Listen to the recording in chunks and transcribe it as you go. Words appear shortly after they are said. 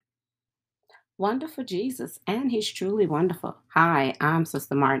Wonderful Jesus, and He's truly wonderful. Hi, I'm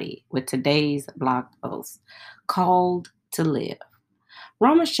Sister Marty with today's blog post called to Live.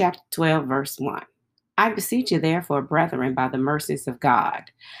 Romans chapter 12, verse 1. I beseech you, therefore, brethren, by the mercies of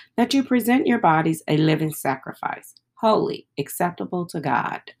God, that you present your bodies a living sacrifice, holy, acceptable to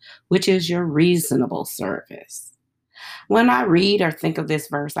God, which is your reasonable service. When I read or think of this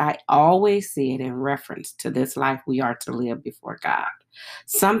verse, I always see it in reference to this life we are to live before God.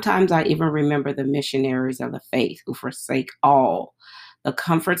 Sometimes I even remember the missionaries of the faith who forsake all the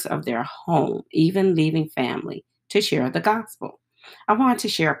comforts of their home, even leaving family, to share the gospel. I want to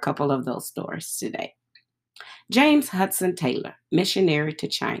share a couple of those stories today. James Hudson Taylor, missionary to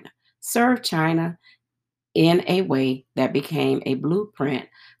China, served China in a way that became a blueprint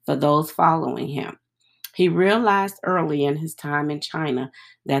for those following him. He realized early in his time in China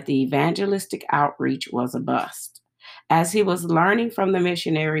that the evangelistic outreach was a bust. As he was learning from the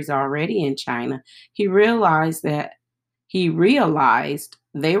missionaries already in China, he realized they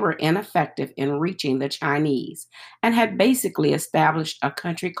were ineffective in reaching the Chinese and had basically established a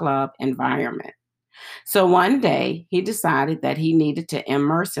country club environment. So one day he decided that he needed to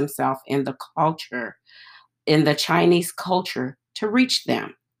immerse himself in the Chinese culture to reach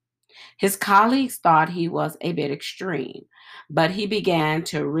them. His colleagues thought he was a bit extreme, but he began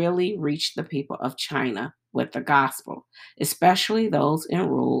to really reach the people of China with the gospel, especially those in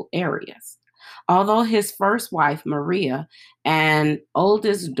rural areas. Although his first wife, Maria, and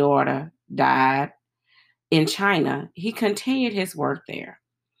oldest daughter died in China, he continued his work there.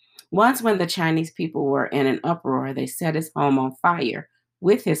 Once, when the Chinese people were in an uproar, they set his home on fire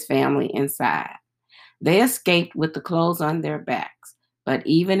with his family inside. They escaped with the clothes on their backs, but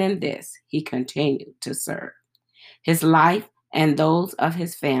even in this, he continued to serve. His life and those of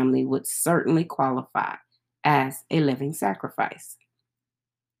his family would certainly qualify as a living sacrifice.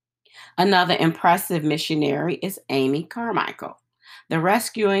 Another impressive missionary is Amy Carmichael, the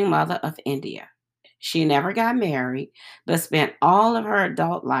rescuing mother of India. She never got married, but spent all of her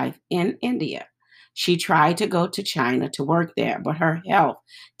adult life in India. She tried to go to China to work there, but her health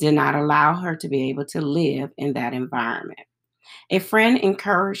did not allow her to be able to live in that environment. A friend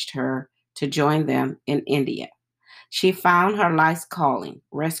encouraged her to join them in India. She found her life's calling,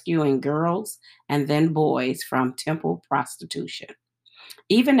 rescuing girls and then boys from temple prostitution.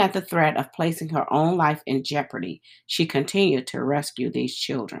 Even at the threat of placing her own life in jeopardy, she continued to rescue these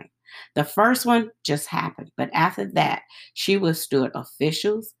children. The first one just happened, but after that, she withstood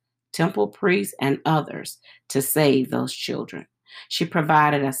officials, temple priests, and others to save those children. She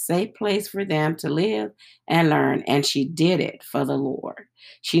provided a safe place for them to live and learn, and she did it for the Lord.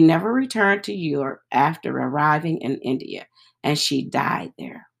 She never returned to Europe after arriving in India, and she died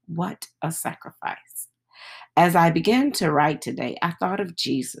there. What a sacrifice! As I began to write today, I thought of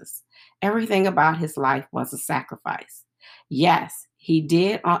Jesus. Everything about his life was a sacrifice. Yes, he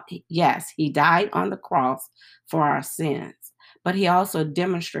died on the cross for our sins, but he also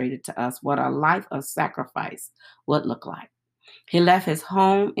demonstrated to us what a life of sacrifice would look like. He left his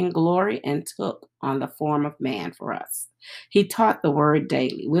home in glory and took on the form of man for us. He taught the word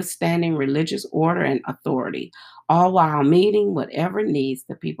daily, withstanding religious order and authority, all while meeting whatever needs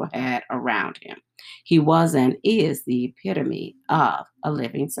the people had around him. He was and is the epitome of a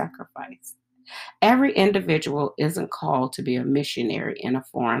living sacrifice. Every individual isn't called to be a missionary in a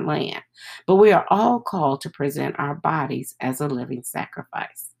foreign land, but we are all called to present our bodies as a living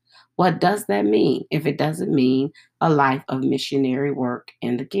sacrifice. What does that mean if it doesn't mean a life of missionary work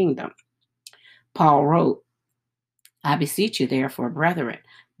in the kingdom? Paul wrote, I beseech you, therefore, brethren,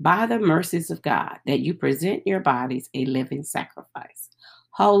 by the mercies of God, that you present your bodies a living sacrifice,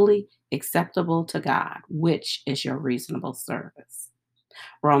 holy, acceptable to God, which is your reasonable service.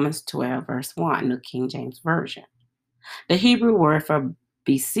 Romans 12, verse 1, New King James Version. The Hebrew word for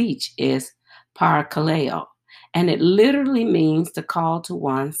beseech is parakaleo, and it literally means to call to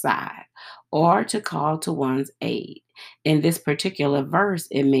one's side or to call to one's aid. In this particular verse,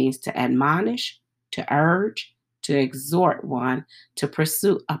 it means to admonish, to urge, to exhort one to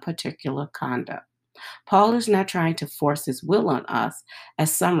pursue a particular conduct. Paul is not trying to force his will on us,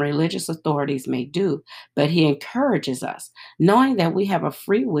 as some religious authorities may do, but he encourages us, knowing that we have a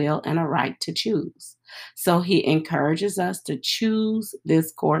free will and a right to choose. So he encourages us to choose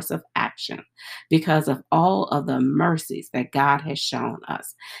this course of action because of all of the mercies that God has shown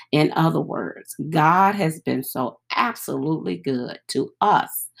us. In other words, God has been so absolutely good to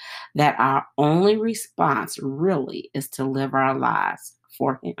us that our only response really is to live our lives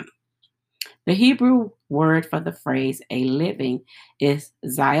for him. The Hebrew word for the phrase a living is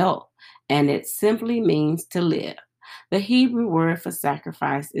zayot, and it simply means to live. The Hebrew word for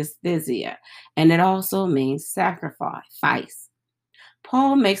sacrifice is thisia, and it also means sacrifice.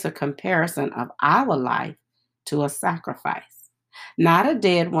 Paul makes a comparison of our life to a sacrifice, not a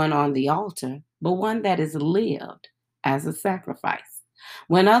dead one on the altar, but one that is lived as a sacrifice.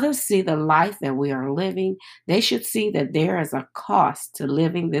 When others see the life that we are living, they should see that there is a cost to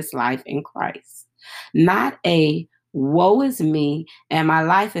living this life in Christ. Not a woe is me, and my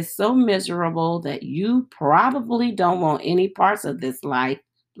life is so miserable that you probably don't want any parts of this life,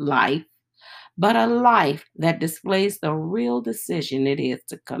 but a life that displays the real decision it is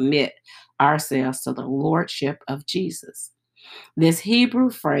to commit ourselves to the lordship of Jesus. This Hebrew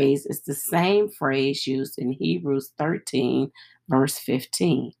phrase is the same phrase used in Hebrews 13, verse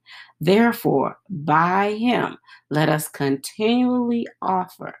 15. Therefore, by him, let us continually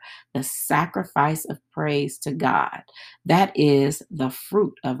offer the sacrifice of praise to God. That is the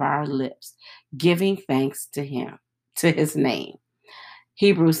fruit of our lips, giving thanks to him, to his name.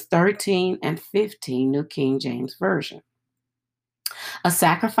 Hebrews 13 and 15, New King James Version. A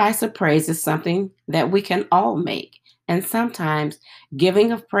sacrifice of praise is something that we can all make. And sometimes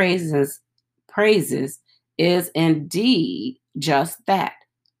giving of praises is indeed just that,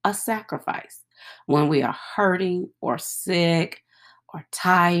 a sacrifice. When we are hurting or sick or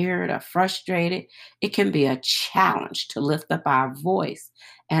tired or frustrated, it can be a challenge to lift up our voice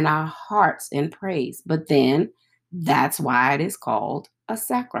and our hearts in praise. But then that's why it is called a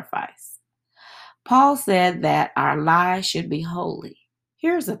sacrifice. Paul said that our lives should be holy.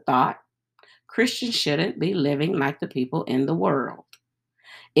 Here's a thought: Christians shouldn't be living like the people in the world.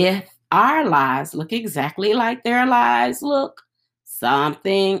 If our lives look exactly like their lives look,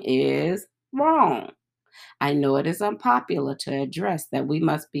 something is wrong. I know it is unpopular to address that we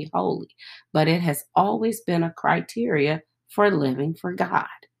must be holy, but it has always been a criteria for living for God.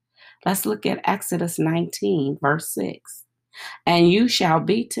 Let's look at Exodus 19, verse 6. And you shall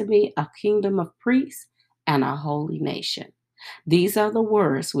be to me a kingdom of priests and a holy nation. These are the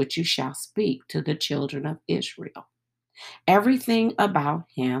words which you shall speak to the children of Israel. Everything about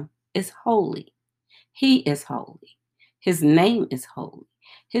him is holy. He is holy. His name is holy.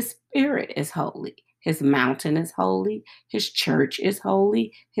 His spirit is holy. His mountain is holy. His church is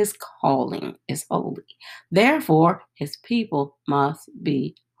holy. His calling is holy. Therefore, his people must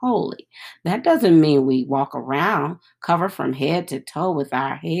be holy. That doesn't mean we walk around covered from head to toe with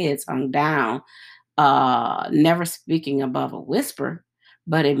our heads hung down, never speaking above a whisper,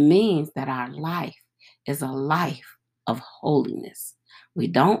 but it means that our life is a life of holiness. We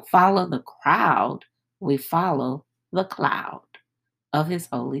don't follow the crowd, we follow the cloud of his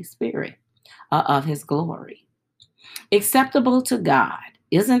Holy Spirit, of his glory. Acceptable to God.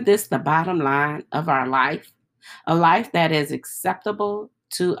 Isn't this the bottom line of our life? A life that is acceptable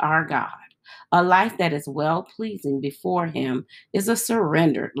to our God. A life that is well pleasing before him is a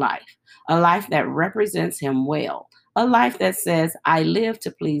surrendered life. A life that represents him well. A life that says, I live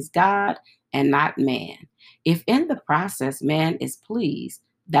to please God and not man. If in the process man is pleased,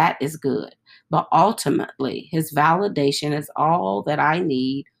 that is good. But ultimately, his validation is all that I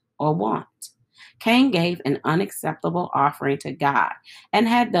need or want. Cain gave an unacceptable offering to God and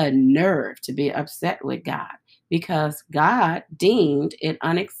had the nerve to be upset with God because God deemed it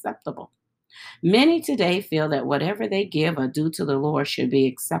unacceptable. Many today feel that whatever they give or do to the Lord should be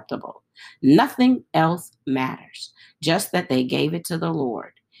acceptable. Nothing else matters, just that they gave it to the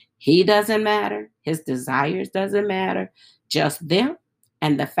Lord. He doesn't matter, his desires doesn't matter, just them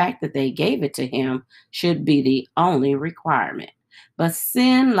and the fact that they gave it to him should be the only requirement. But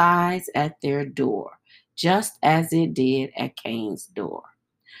sin lies at their door, just as it did at Cain's door.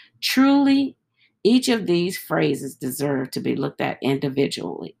 Truly, each of these phrases deserve to be looked at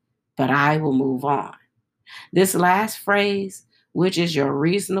individually, but I will move on. This last phrase, which is your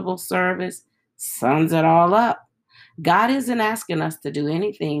reasonable service, sums it all up. God isn't asking us to do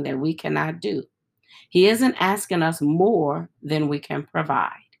anything that we cannot do. He isn't asking us more than we can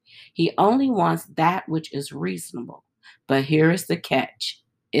provide. He only wants that which is reasonable. But here is the catch: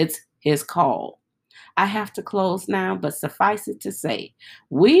 it's his call. I have to close now, but suffice it to say,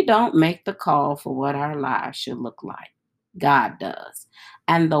 we don't make the call for what our lives should look like. God does.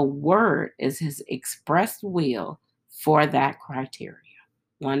 And the word is his expressed will for that criteria.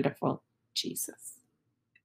 Wonderful Jesus.